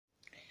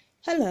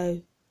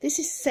Hello, this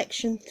is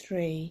section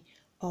 3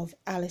 of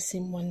Alice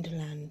in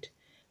Wonderland.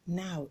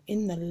 Now,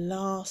 in the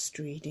last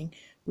reading,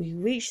 we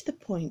reached the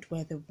point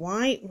where the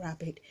White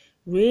Rabbit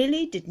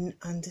really didn't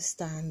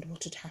understand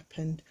what had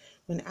happened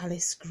when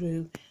Alice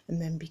grew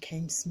and then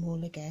became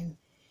small again.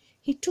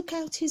 He took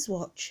out his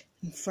watch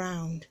and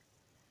frowned.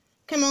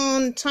 "Come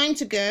on, time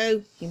to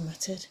go," he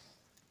muttered.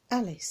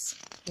 Alice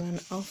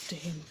ran after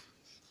him.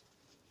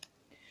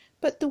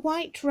 But the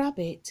White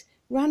Rabbit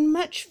ran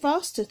much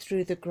faster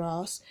through the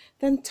grass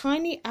than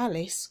tiny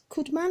Alice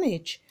could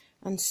manage,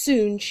 and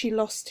soon she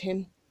lost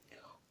him.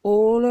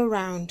 All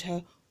around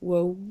her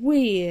were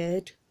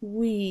weird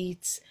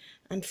weeds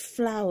and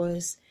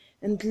flowers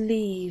and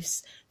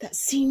leaves that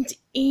seemed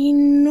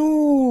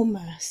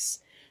enormous,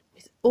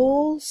 with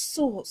all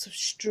sorts of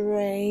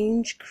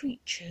strange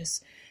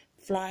creatures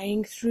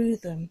flying through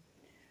them.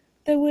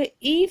 There were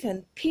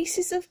even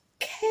pieces of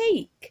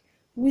cake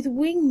with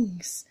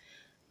wings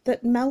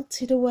that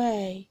melted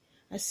away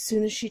as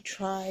soon as she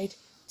tried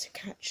to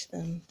catch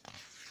them.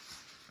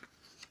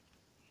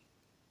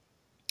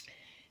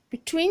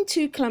 Between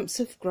two clumps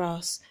of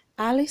grass,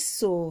 Alice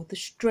saw the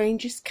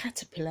strangest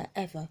caterpillar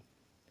ever.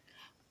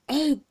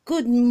 "Oh,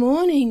 good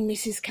morning,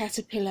 Mrs.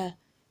 Caterpillar,"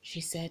 she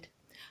said.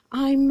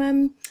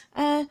 "I'm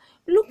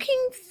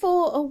looking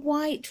for a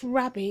white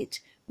rabbit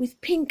with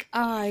pink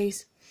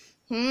eyes."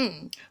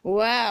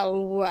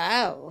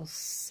 Well,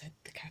 said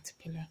the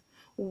caterpillar.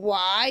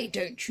 "Why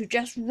don't you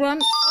just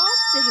run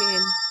after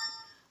him?"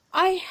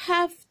 "I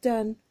have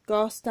done,"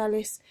 gasped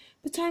Alice,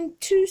 "but I'm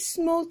too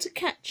small to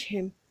catch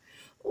him."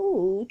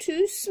 "Oh,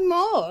 too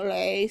small,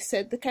 eh?"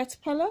 said the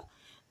caterpillar.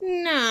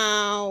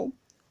 "Now,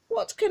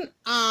 what can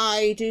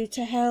I do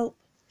to help?"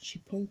 She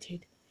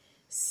pointed.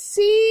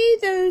 "See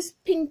those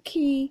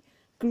pinky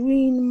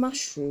green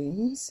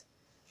mushrooms?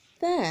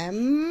 They're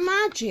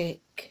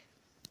magic."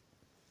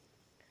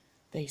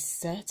 "They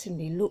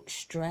certainly look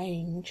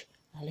strange,"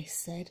 Alice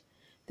said.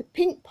 "The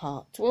pink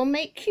part will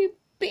make you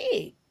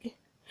big,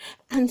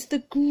 and the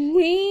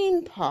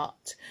green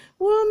part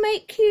will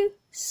make you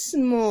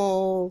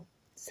small,"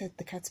 said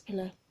the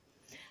caterpillar.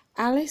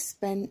 Alice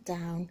bent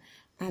down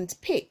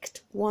and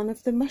picked one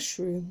of the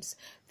mushrooms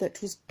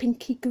that was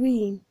pinky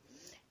green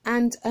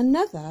and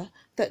another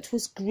that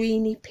was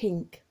greeny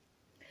pink.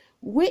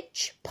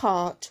 Which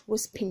part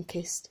was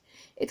pinkest?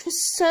 It was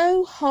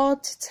so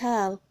hard to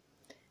tell.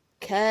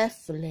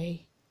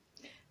 Carefully,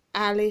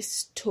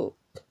 Alice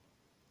took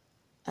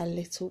a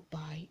little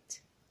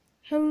bite.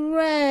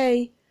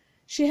 Hooray!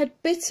 She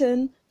had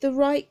bitten the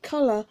right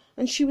colour,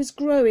 and she was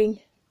growing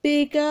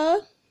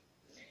bigger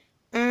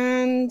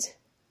and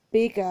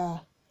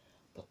bigger.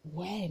 But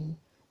when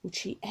would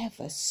she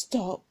ever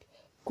stop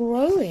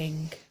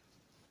growing?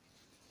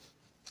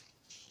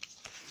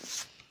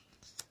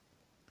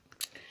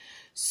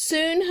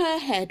 Soon her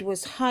head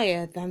was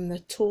higher than the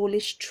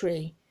tallest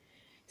tree.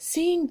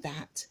 Seeing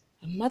that,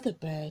 a mother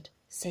bird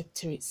said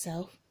to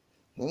itself,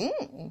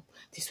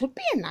 "This would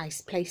be a nice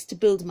place to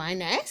build my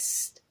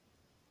nest."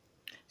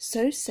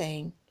 So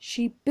saying,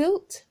 she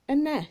built a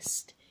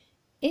nest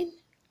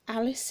in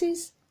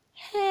Alice's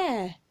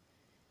hair,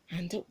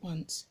 and at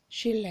once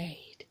she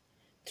laid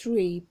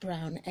 3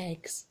 brown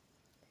eggs.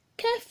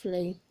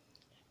 Carefully,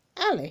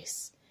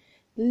 Alice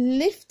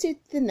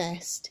lifted the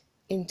nest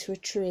into a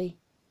tree.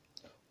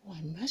 "I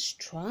must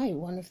try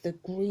one of the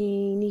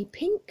greeny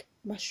pink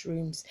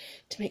mushrooms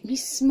to make me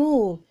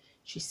small,"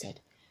 she said,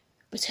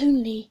 "but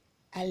only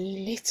a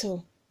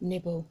little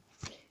nibble."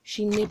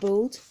 She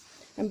nibbled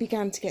and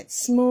began to get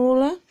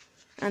smaller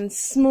and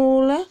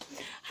smaller.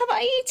 "Have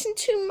I eaten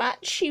too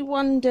much?" she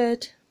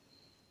wondered.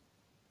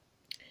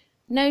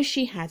 No,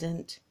 she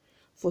hadn't,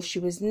 for she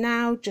was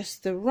now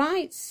just the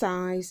right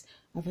size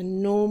of a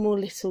normal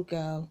little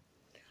girl.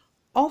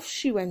 Off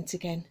she went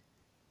again.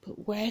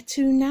 But where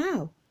to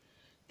now?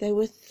 There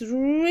were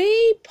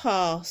 3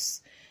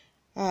 paths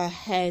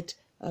ahead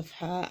of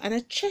her, and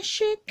a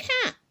Cheshire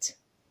cat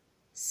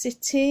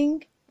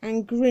sitting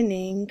and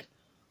grinning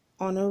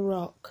on a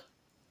rock.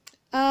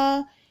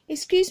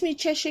 Excuse me,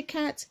 Cheshire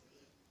cat,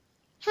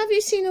 have you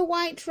seen a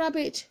white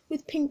rabbit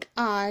with pink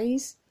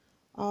eyes?"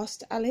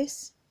 asked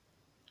Alice.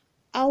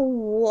 "A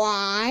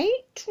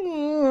white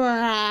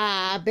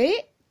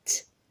rabbit?"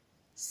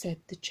 said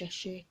the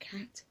Cheshire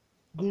cat,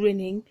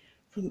 grinning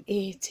from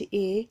ear to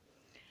ear.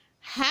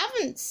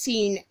 "Haven't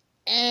seen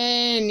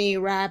any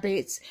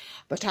rabbits,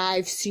 but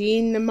I've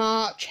seen the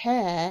March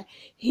Hare.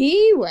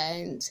 He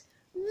went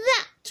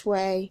that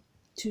way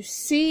to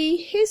see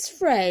his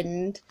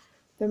friend,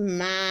 the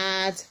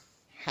Mad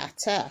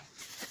Hatter."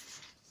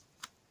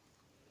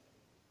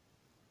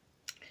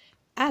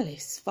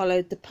 Alice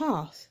followed the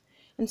path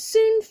and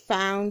soon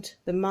found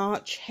the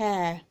March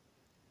Hare,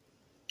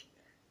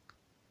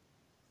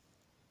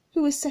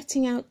 who was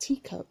setting out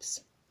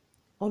teacups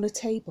on a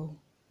table.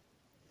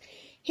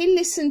 He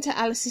listened to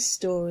Alice's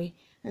story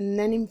and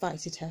then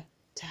invited her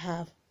to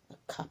have a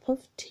cup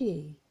of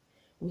tea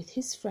with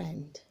his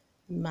friend,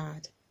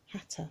 Mad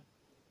Hatter.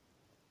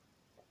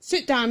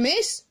 "Sit down,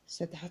 miss,"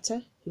 said the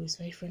Hatter, who was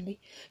very friendly.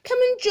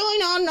 "Come and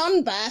join our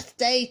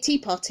non-birthday tea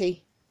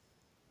party."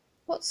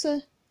 What's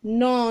a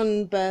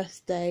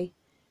non-birthday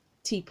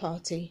tea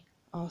party?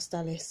 Asked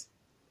Alice.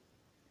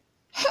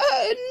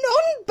 A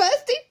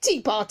non-birthday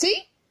tea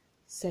party?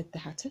 Said the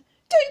Hatter.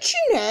 Don't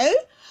you know?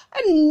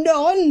 A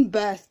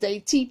non-birthday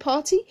tea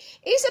party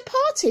is a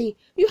party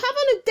you have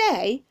on a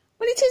day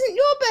when it isn't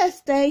your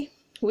birthday.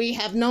 We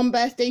have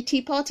non-birthday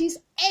tea parties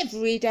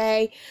every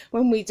day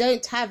when we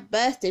don't have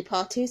birthday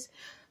parties.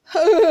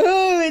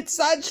 Oh, it's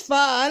such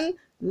fun,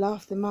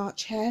 laughed the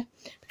March Hare,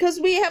 because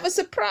we have a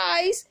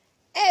surprise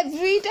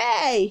every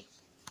day.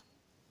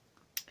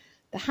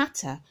 The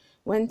Hatter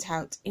went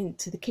out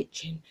into the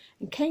kitchen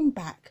and came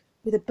back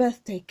with a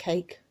birthday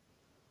cake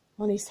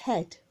on his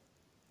head.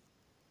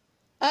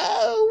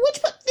 Oh, would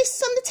you put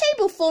this on the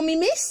table for me,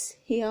 miss?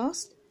 He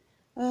asked.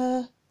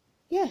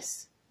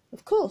 Yes,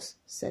 of course,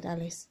 said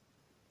Alice.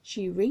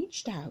 She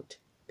reached out,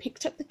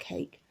 picked up the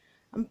cake,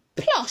 and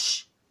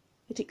plosh!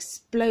 It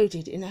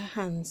exploded in her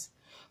hands.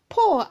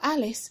 Poor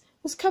Alice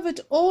was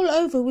covered all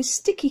over with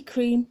sticky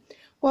cream,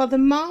 while the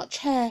March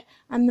Hare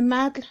and the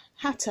Mad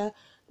Hatter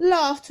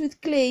laughed with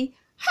glee.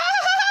 Ha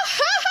ha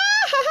ha ha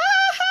ha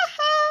ha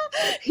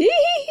ha! Hee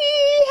hee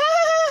hee! Ha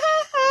ha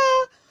ha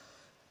ha!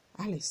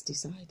 Alice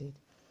decided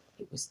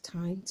it was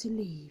time to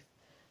leave,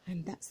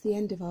 and that's the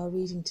end of our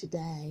reading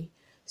today.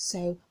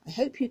 So I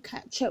hope you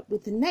catch up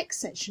with the next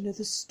section of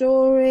the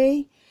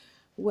story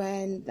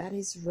when that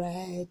is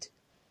read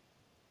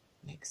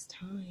next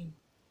time.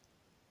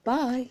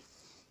 Bye.